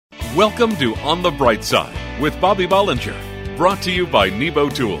Welcome to On the Bright Side with Bobby Bollinger, brought to you by Nebo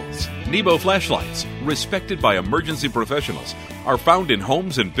Tools. Nebo flashlights, respected by emergency professionals, are found in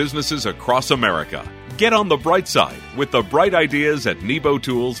homes and businesses across America. Get on the bright side with the bright ideas at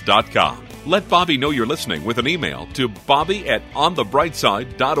nebotools.com. Let Bobby know you're listening with an email to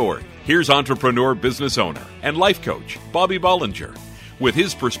bobby@onthebrightside.org. Here's entrepreneur, business owner, and life coach Bobby Bollinger with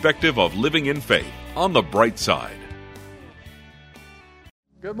his perspective of living in faith on the bright side.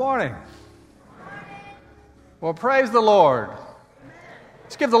 Good morning. Well, praise the Lord.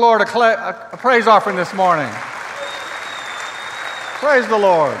 Let's give the Lord a praise offering this morning. Praise the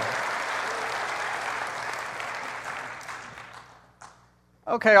Lord.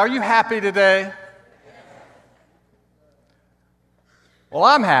 Okay, are you happy today? Well,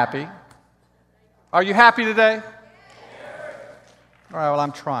 I'm happy. Are you happy today? All right, well,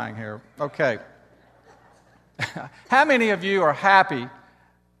 I'm trying here. Okay. How many of you are happy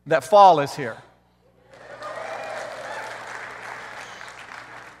that fall is here?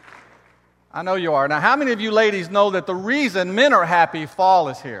 I know you are. Now, how many of you ladies know that the reason men are happy fall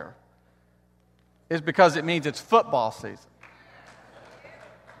is here is because it means it's football season?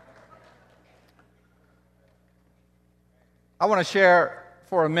 I want to share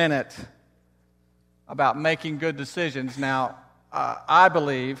for a minute about making good decisions. Now, I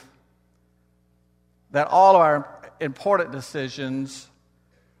believe that all of our important decisions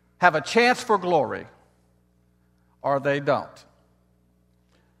have a chance for glory, or they don't.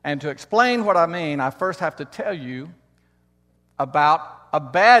 And to explain what I mean, I first have to tell you about a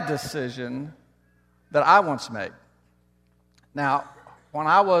bad decision that I once made. Now, when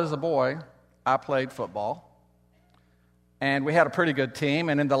I was a boy, I played football, and we had a pretty good team.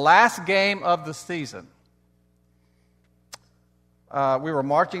 And in the last game of the season, we were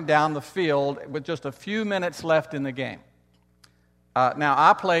marching down the field with just a few minutes left in the game. Now,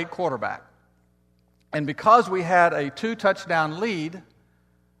 I played quarterback. And because we had a 2-touchdown lead,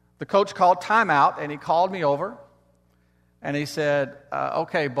 the coach called timeout, and he called me over, and he said,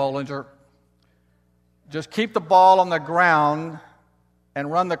 okay, Bollinger, just keep the ball on the ground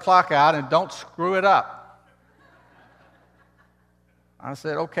and run the clock out and don't screw it up. I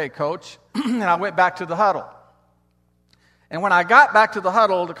said, okay, coach, and I went back to the huddle. And when I got back to the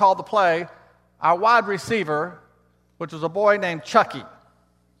huddle to call the play, our wide receiver, which was a boy named Chucky,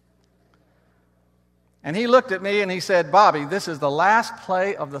 and he looked at me and he said, Bobby, this is the last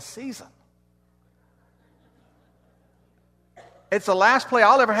play of the season. It's the last play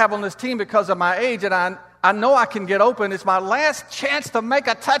I'll ever have on this team because of my age, and I know I can get open. It's my last chance to make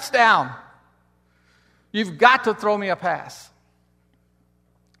a touchdown. You've got to throw me a pass.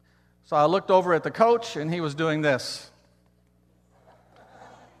 So I looked over at the coach, and he was doing this.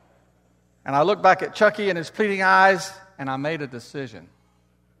 And I looked back at Chucky and his pleading eyes, and I made a decision.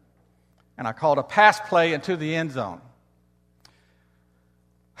 And I called a pass play into the end zone.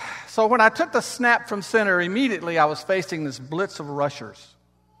 So when I took the snap from center, immediately I was facing this blitz of rushers.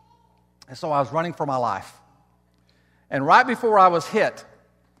 And so I was running for my life. And right before I was hit,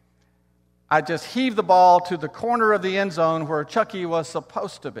 I just heaved the ball to the corner of the end zone where Chucky was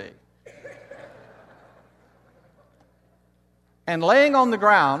supposed to be. And laying on the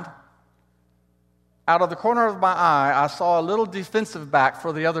ground, out of the corner of my eye, I saw a little defensive back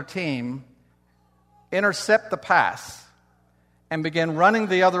for the other team intercept the pass and begin running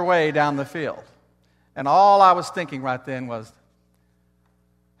the other way down the field. And all I was thinking right then was,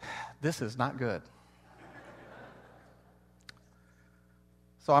 this is not good.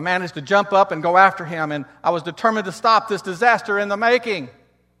 So I managed to jump up and go after him, and I was determined to stop this disaster in the making.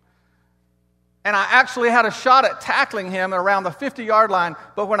 And I actually had a shot at tackling him around the 50-yard line,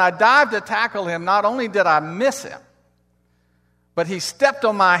 but when I dived to tackle him, not only did I miss him, but he stepped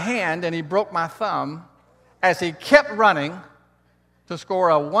on my hand and he broke my thumb as he kept running to score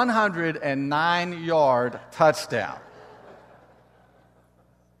a 109-yard touchdown.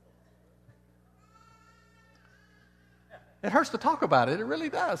 It hurts to talk about it. It really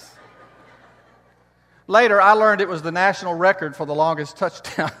does. Later, I learned it was the national record for the longest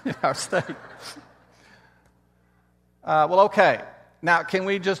touchdown in our state. Well, okay. Now, can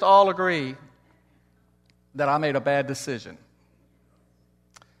we just all agree that I made a bad decision?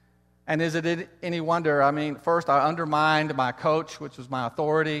 And is it any wonder? I mean, first, I undermined my coach, which was my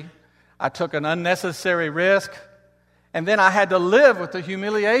authority. I took an unnecessary risk. And then I had to live with the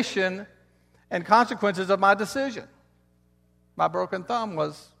humiliation and consequences of my decision. My broken thumb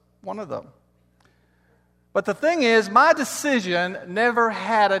was one of them. But the thing is, my decision never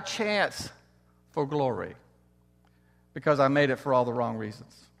had a chance for glory because I made it for all the wrong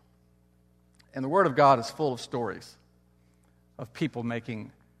reasons. And the Word of God is full of stories of people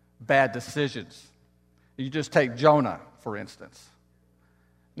making bad decisions. You just take Jonah, for instance.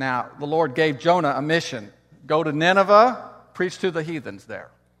 Now, the Lord gave Jonah a mission. Go to Nineveh, preach to the heathens there.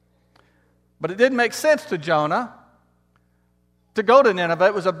 But it didn't make sense to Jonah to go to Nineveh.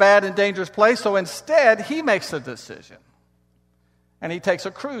 It was a bad and dangerous place, so instead, he makes a decision. And he takes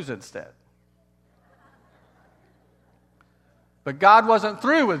a cruise instead. But God wasn't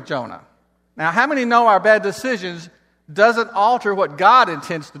through with Jonah. Now, how many know our bad decisions doesn't alter what God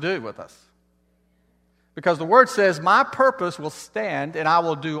intends to do with us? Because the Word says, my purpose will stand and I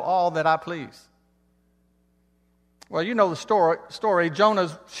will do all that I please. Well, you know the story.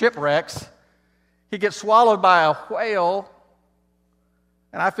 Jonah's shipwrecks. He gets swallowed by a whale.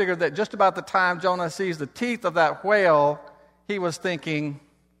 And I figured that just about the time Jonah sees the teeth of that whale, he was thinking,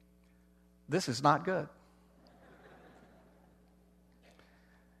 this is not good.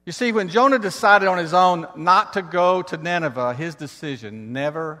 You see, when Jonah decided on his own not to go to Nineveh, his decision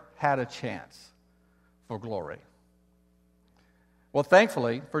never had a chance for glory. Well,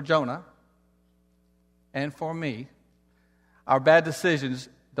 thankfully for Jonah and for me, our bad decisions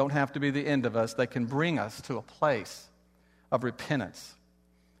don't have to be the end of us. They can bring us to a place of repentance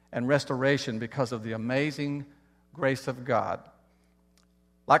and restoration because of the amazing grace of God.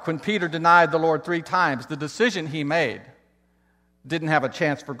 Like when Peter denied the Lord 3 times, the decision he made didn't have a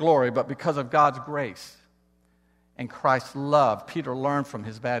chance for glory, but because of God's grace and Christ's love, Peter learned from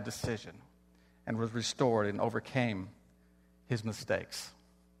his bad decision and was restored and overcame his mistakes.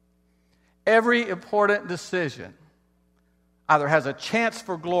 Every important decision either has a chance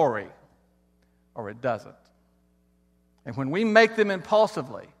for glory or it doesn't. And when we make them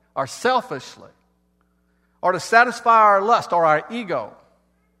impulsively or selfishly or to satisfy our lust or our ego,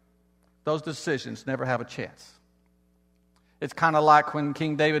 those decisions never have a chance. It's kind of like when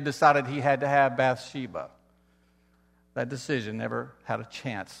King David decided he had to have Bathsheba. That decision never had a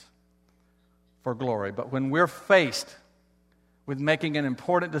chance for glory. But when we're faced with making an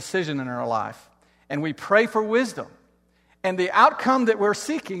important decision in our life, and we pray for wisdom, and the outcome that we're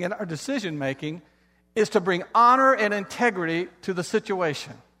seeking in our decision making is to bring honor and integrity to the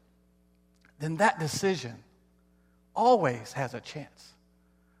situation, then that decision always has a chance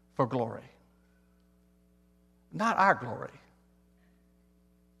for glory. Not our glory,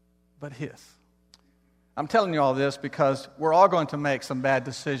 but His. I'm telling you all this because we're all going to make some bad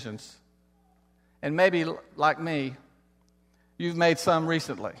decisions. And maybe, like me, you've made some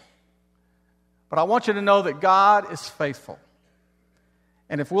recently. But I want you to know that God is faithful.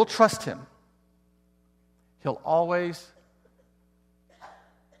 And if we'll trust Him, He'll always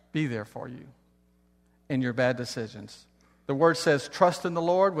be there for you in your bad decisions. The Word says, trust in the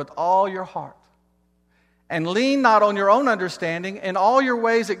Lord with all your heart. And lean not on your own understanding. In all your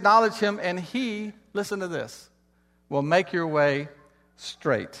ways acknowledge Him, and He, listen to this, will make your way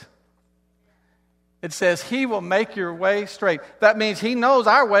straight. It says He will make your way straight. That means He knows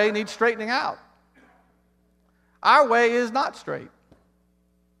our way needs straightening out. Our way is not straight.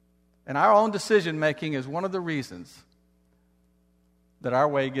 And our own decision making is one of the reasons that our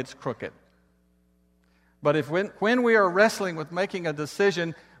way gets crooked. But if when we are wrestling with making a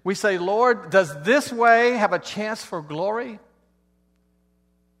decision, we say, Lord, does this way have a chance for glory?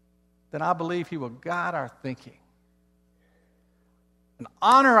 Then I believe He will guide our thinking and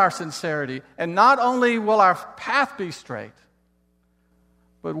honor our sincerity. And not only will our path be straight,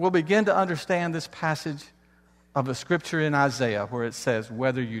 but we'll begin to understand this passage of the scripture in Isaiah where it says,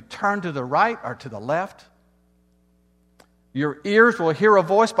 whether you turn to the right or to the left, your ears will hear a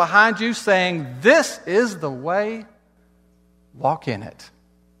voice behind you saying, this is the way, walk in it.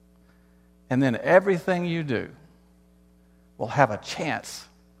 And then everything you do will have a chance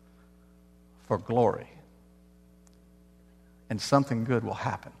for glory. And something good will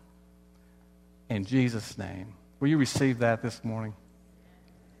happen. In Jesus' name. Will you receive that this morning?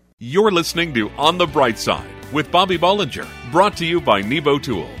 You're listening to On the Bright Side with Bobby Bollinger, brought to you by Nebo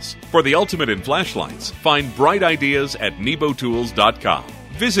Tools. For the ultimate in flashlights, find bright ideas at nebotools.com.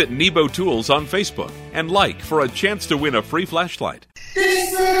 Visit Nebo Tools on Facebook and like for a chance to win a free flashlight.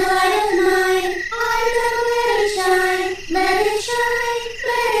 This little light of mine, I'm gonna let it shine, let it shine,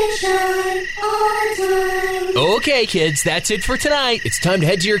 let it shine all the time. Okay, kids, that's it for tonight. It's time to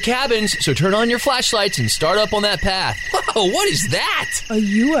head to your cabins, so turn on your flashlights and start up on that path. Whoa, what is that? A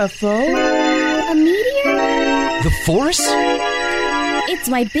UFO? A meteor? The Force? It's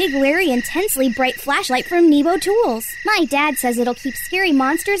my Big Larry Intensely Bright flashlight from Nebo Tools. My dad says it'll keep scary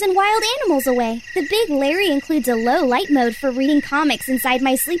monsters and wild animals away. The Big Larry includes a low light mode for reading comics inside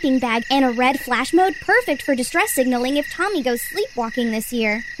my sleeping bag and a red flash mode perfect for distress signaling if Tommy goes sleepwalking this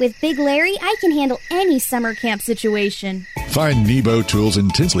year. With Big Larry, I can handle any summer camp situation. Find Nebo Tools'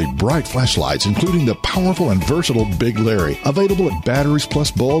 intensely bright flashlights, including the powerful and versatile Big Larry, available at batteries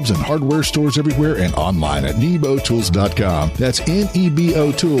plus bulbs and hardware stores everywhere and online at nebotools.com. That's nebotools.com.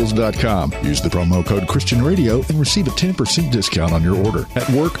 Use the promo code Christian Radio and receive a 10% discount on your order. At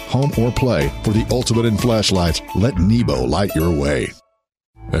work, home, or play, for the ultimate in flashlights, let Nebo light your way.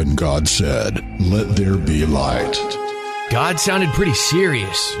 And God said, "Let there be light." God sounded pretty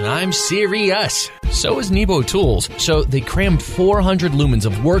serious. I'm serious. So is Nebo Tools. So they crammed 400 lumens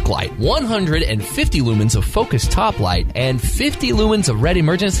of work light, 150 lumens of focus top light, and 50 lumens of red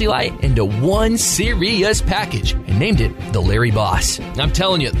emergency light into one serious package and named it the Larry Boss. I'm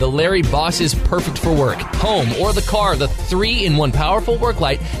telling you, the Larry Boss is perfect for work, home, or the car. The 3-in-1 powerful work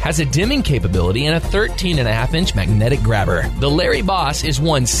light has a dimming capability and a 13.5-inch magnetic grabber. The Larry Boss is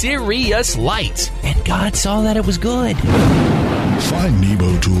one serious light, and God saw that it was good. Find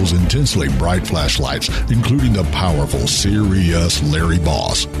Nebo Tools' intensely bright flashlights, including the powerful Sirius Larry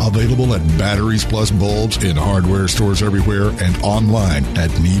Boss, available at batteries plus bulbs in hardware stores everywhere and online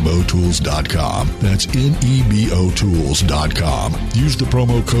at nebotools.com. That's nebotools.com. Use the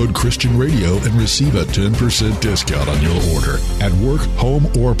promo code Christian Radio and receive a 10% discount on your order. At work, home,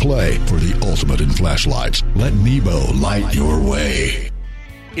 or play, for the ultimate in flashlights, let Nebo light your way.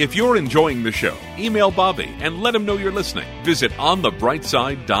 If you're enjoying the show, email Bobby and let him know you're listening. Visit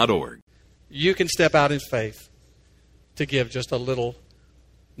onthebrightside.org. You can step out in faith to give just a little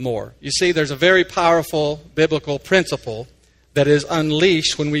more. You see, there's a very powerful biblical principle that is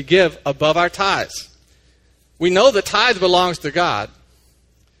unleashed when we give above our tithes. We know the tithe belongs to God.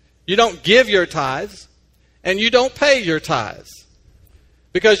 You don't give your tithes, and you don't pay your tithes,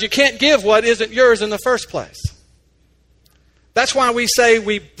 because you can't give what isn't yours in the first place. That's why we say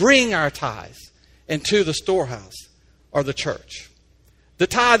we bring our tithes into the storehouse or the church. The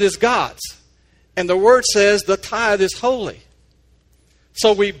tithe is God's, and the Word says the tithe is holy.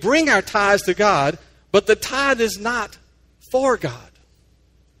 So we bring our tithes to God, but the tithe is not for God,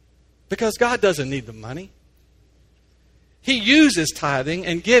 because God doesn't need the money. He uses tithing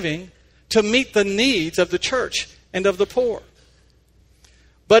and giving to meet the needs of the church and of the poor.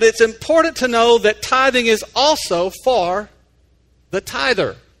 But it's important to know that tithing is also for the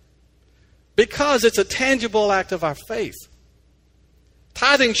tither, because it's a tangible act of our faith.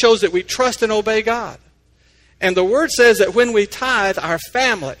 Tithing shows that we trust and obey God. And the Word says that when we tithe, our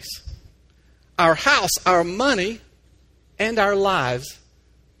families, our house, our money, and our lives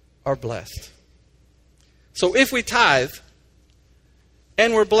are blessed. So if we tithe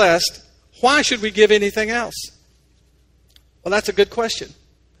and we're blessed, why should we give anything else? Well, that's a good question.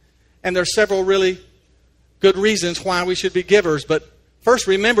 And there's several really good reasons why we should be givers. But first,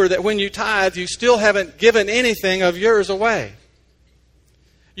 remember that when you tithe, you still haven't given anything of yours away.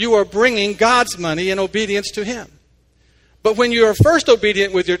 You are bringing God's money in obedience to Him. But when you are first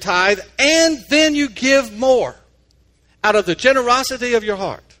obedient with your tithe, and then you give more out of the generosity of your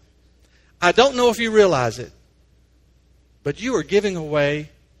heart, I don't know if you realize it, but you are giving away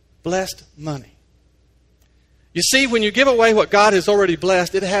blessed money. You see, when you give away what God has already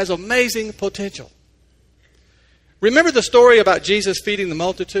blessed, it has amazing potential. Remember the story about Jesus feeding the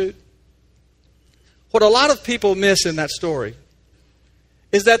multitude? What a lot of people miss in that story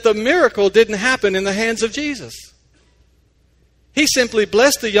is that the miracle didn't happen in the hands of Jesus. He simply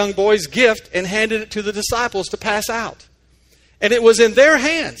blessed the young boy's gift and handed it to the disciples to pass out. And it was in their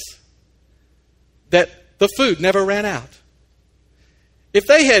hands that the food never ran out. If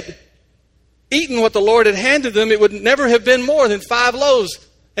they had eaten what the Lord had handed them, it would never have been more than 5 loaves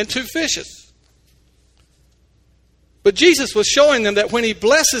and 2 fishes. But Jesus was showing them that when He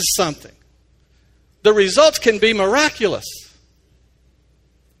blesses something, the results can be miraculous.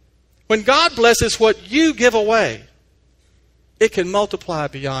 When God blesses what you give away, it can multiply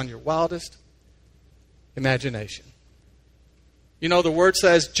beyond your wildest imagination. You know, the Word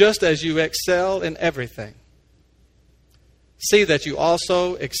says, just as you excel in everything, see that you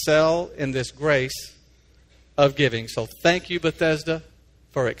also excel in this grace of giving. So thank you, Bethesda,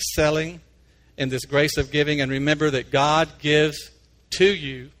 for excelling in this grace of giving. And remember that God gives to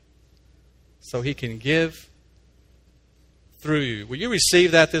you so He can give through you. Will you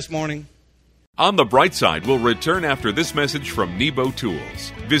receive that this morning? On the Bright Side will return after this message from Nebo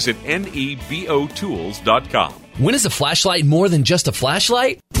Tools. Visit nebotools.com. When is a flashlight more than just a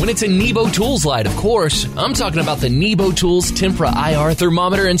flashlight? When it's a Nebo Tools light, of course. I'm talking about the Nebo Tools Tempra IR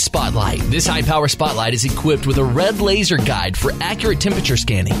thermometer and spotlight. This high-power spotlight is equipped with a red laser guide for accurate temperature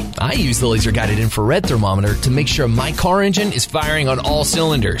scanning. I use the laser-guided infrared thermometer to make sure my car engine is firing on all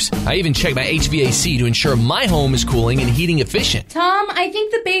cylinders. I even check my HVAC to ensure my home is cooling and heating efficient. Tom, I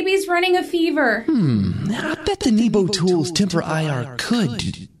think the baby's running a fever. I bet the Nebo Tools Tempra IR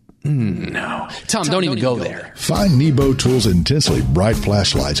could. No. Tom, don't even go there. Find Nebo Tools Intensely Bright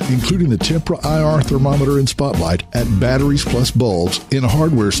Flashlights, including the Tempra IR thermometer and spotlight, at Batteries Plus Bulbs in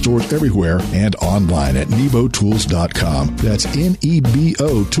hardware stores everywhere and online at nebotools.com. That's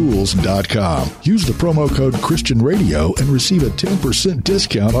NEBO Tools.com. Use the promo code Christian Radio and receive a 10%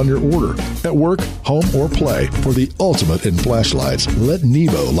 discount on your order. At work, home, or play, for the ultimate in flashlights, let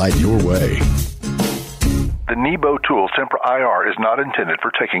Nebo light your way. The Nebo Tools Tempra IR is not intended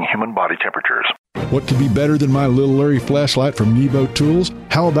for taking human body temperatures. What could be better than my Little Larry flashlight from Nebo Tools?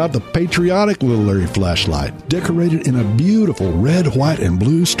 How about the patriotic Little Larry flashlight? Decorated in a beautiful red, white, and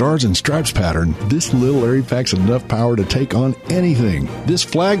blue stars and stripes pattern, this Little Larry packs enough power to take on anything. This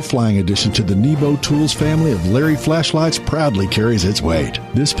flag-flying addition to the Nebo Tools family of Larry flashlights proudly carries its weight.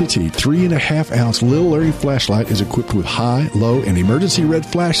 This petite 3.5-ounce Little Larry flashlight is equipped with high, low, and emergency red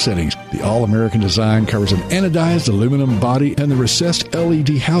flash settings. The all-American design covers an anodized aluminum body, and the recessed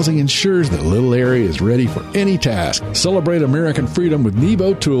LED housing ensures that Little Larry is ready for any task. Celebrate American freedom with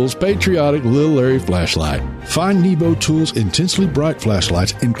Nebo Tools patriotic Little Larry flashlight. Find Nebo Tools Intensely Bright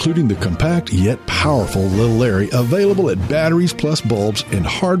Flashlights, including the compact yet powerful Little Larry, available at Batteries Plus Bulbs in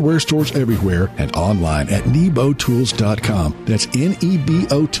hardware stores everywhere and online at nebotools.com. That's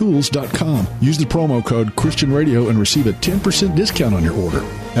NEBOTools.com. Use the promo code Christian Radio and receive a 10% discount on your order.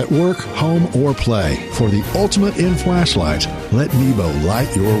 At work, home, or play, for the ultimate in flashlights, let Nebo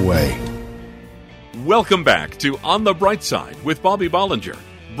light your way. Welcome back to On the Bright Side with Bobby Bollinger,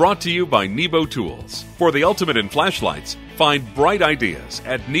 brought to you by Nebo Tools. For the ultimate in flashlights, find bright ideas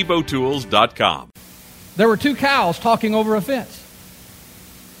at nebotools.com. There were two cows talking over a fence.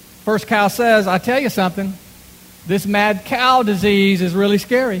 First cow says, I tell you something, this mad cow disease is really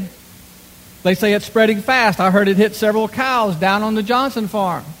scary. They say it's spreading fast. I heard it hit several cows down on the Johnson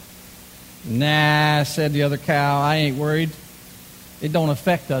farm. Nah, said the other cow, I ain't worried. It don't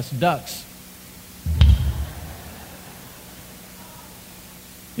affect us ducks.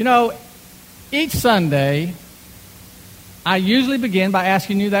 You know, each Sunday, I usually begin by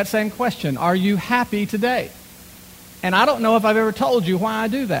asking you that same question. Are you happy today? And I don't know if I've ever told you why I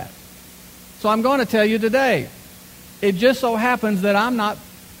do that. So I'm going to tell you today. It just so happens that I'm not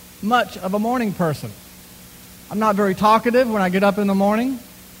much of a morning person. I'm not very talkative when I get up in the morning.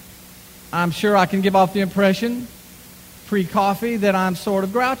 I'm sure I can give off the impression, pre-coffee, that I'm sort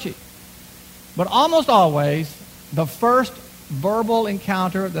of grouchy. But almost always, the first verbal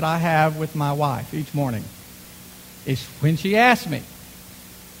encounter that I have with my wife each morning is when she asks me,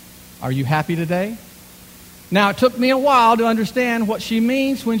 are you happy today? Now, it took me a while to understand what she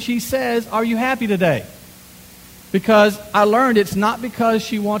means when she says, are you happy today? Because I learned it's not because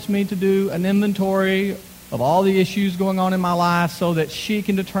she wants me to do an inventory of all the issues going on in my life so that she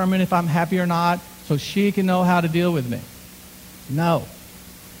can determine if I'm happy or not, so she can know how to deal with me. No.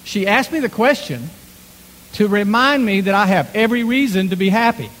 She asked me the question to remind me that I have every reason to be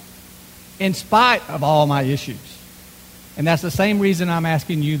happy in spite of all my issues. And that's the same reason I'm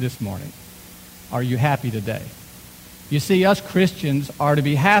asking you this morning. Are you happy today? You see, us Christians are to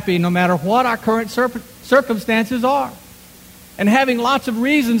be happy no matter what our current circumstances are. And having lots of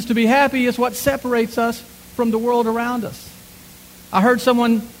reasons to be happy is what separates us from the world around us. I heard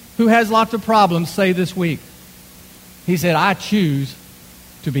someone who has lots of problems say this week, he said, I choose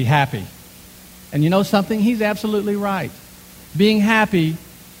to be happy. And you know something? He's absolutely right. Being happy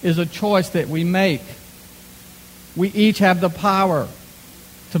is a choice that we make. We each have the power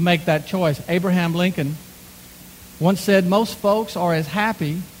to make that choice. Abraham Lincoln once said, most folks are as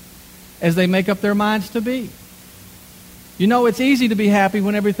happy as they make up their minds to be. You know, it's easy to be happy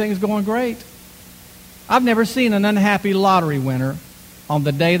when everything's going great. I've never seen an unhappy lottery winner on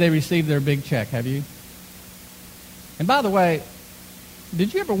the day they receive their big check, have you? And by the way,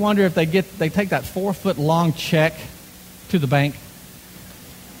 did you ever wonder if they take that 4-foot-long check to the bank?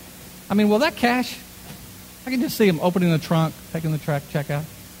 I mean, will that cash? I can just see them opening the trunk, taking the check out.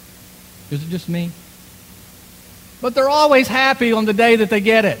 Is it just me? But they're always happy on the day that they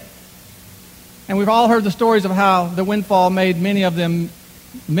get it. And we've all heard the stories of how the windfall made many of them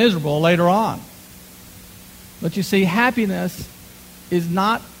miserable later on. But you see, happiness is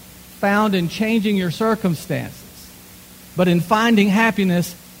not found in changing your circumstances, but in finding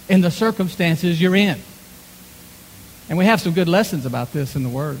happiness in the circumstances you're in. And we have some good lessons about this in the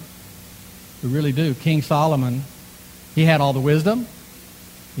Word. We really do. King Solomon, he had all the wisdom.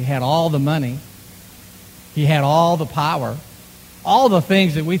 He had all the money. He had all the power. All the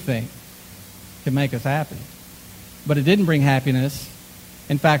things that we think can make us happy. But it didn't bring happiness.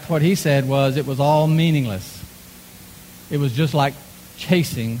 In fact, what he said was it was all meaningless. It was just like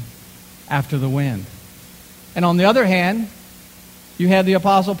chasing after the wind. And on the other hand, you had the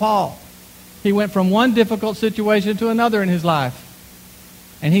Apostle Paul. He went from one difficult situation to another in his life.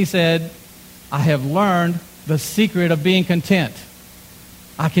 And he said, I have learned the secret of being content.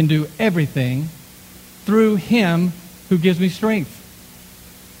 I can do everything through Him who gives me strength.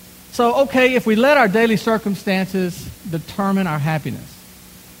 So, okay, if we let our daily circumstances determine our happiness,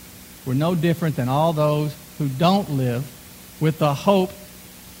 we're no different than all those who don't live with the hope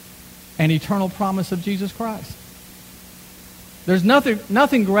and eternal promise of Jesus Christ. There's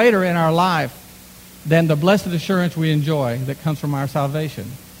nothing greater in our life than the blessed assurance we enjoy that comes from our salvation.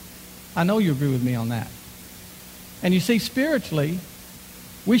 I know you agree with me on that. And you see, spiritually,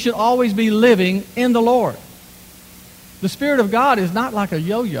 we should always be living in the Lord. The Spirit of God is not like a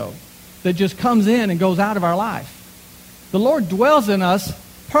yo-yo that just comes in and goes out of our life. The Lord dwells in us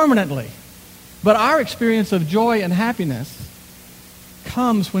permanently. But our experience of joy and happiness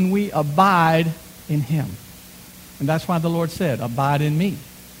comes when we abide in Him. And that's why the Lord said, abide in me,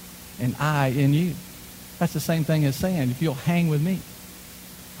 and I in you. That's the same thing as saying, if you'll hang with me,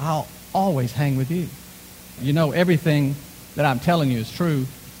 I'll always hang with you. You know, everything that I'm telling you is true.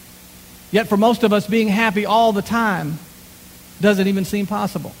 Yet for most of us, being happy all the time doesn't even seem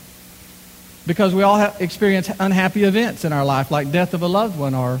possible. Because we all experience unhappy events in our life, like death of a loved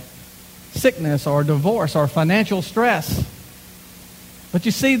one, or sickness, or divorce, or financial stress. But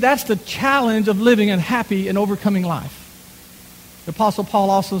you see, that's the challenge of living a happy and overcoming life. The Apostle Paul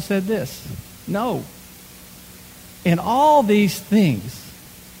also said this, no, in all these things,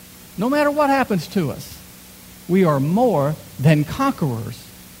 no matter what happens to us, we are more than conquerors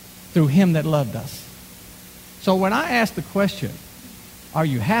through Him that loved us. So when I ask the question, are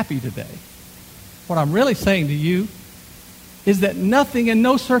you happy today? What I'm really saying to you is that nothing and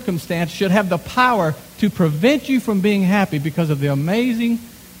no circumstance should have the power to prevent you from being happy because of the amazing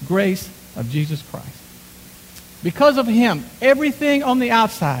grace of Jesus Christ. Because of Him, everything on the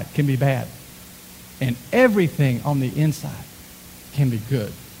outside can be bad, and everything on the inside can be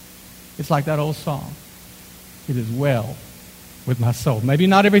good. It's like that old song, it is well with my soul. Maybe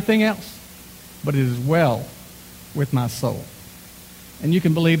not everything else, but it is well with my soul. And you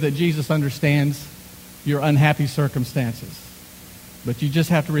can believe that Jesus understands your unhappy circumstances. But you just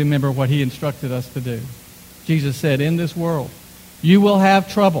have to remember what He instructed us to do. Jesus said, in this world, you will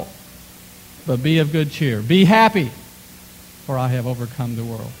have trouble, but be of good cheer. Be happy, for I have overcome the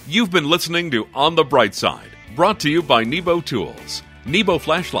world. You've been listening to On the Bright Side, brought to you by Nebo Tools. Nebo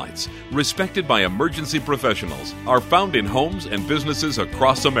flashlights, respected by emergency professionals, are found in homes and businesses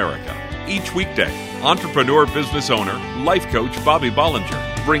across America. Each weekday, entrepreneur business owner, life coach Bobby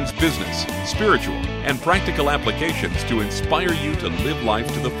Bollinger brings business, spiritual, and practical applications to inspire you to live life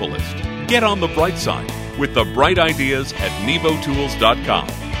to the fullest. Get on the bright side with the bright ideas at nebotools.com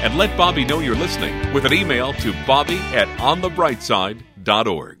and let Bobby know you're listening with an email to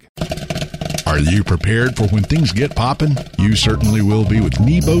bobby@onthebrightside.org. Are you prepared for when things get poppin'? You certainly will be with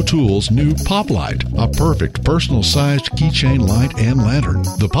Nebo Tools' new Pop Light, a perfect personal-sized keychain light and lantern.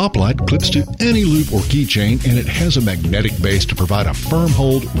 The Pop Light clips to any loop or keychain, and it has a magnetic base to provide a firm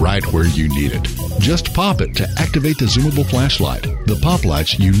hold right where you need it. Just pop it to activate the zoomable flashlight. The Pop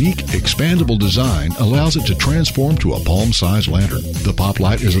Light's unique, expandable design allows it to transform to a palm-sized lantern. The Pop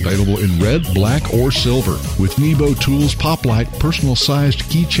Light is available in red, black, or silver. With Nebo Tools' Pop Light personal-sized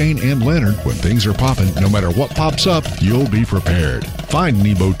keychain and lantern, when things are popping, no matter what pops up, you'll be prepared. Find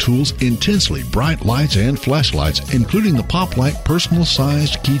Nebo Tools' intensely bright lights and flashlights, including the Pop Light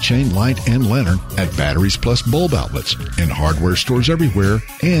personal-sized keychain light and lantern at Batteries Plus bulb outlets, in hardware stores everywhere,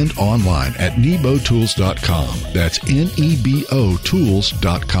 and online at nebotools.com. That's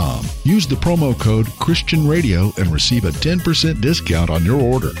NEBOTools.com. Use the promo code Christian Radio and receive a 10% discount on your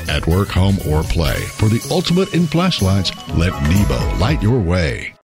order at work, home, or play. For the ultimate in flashlights, let Nebo light your way.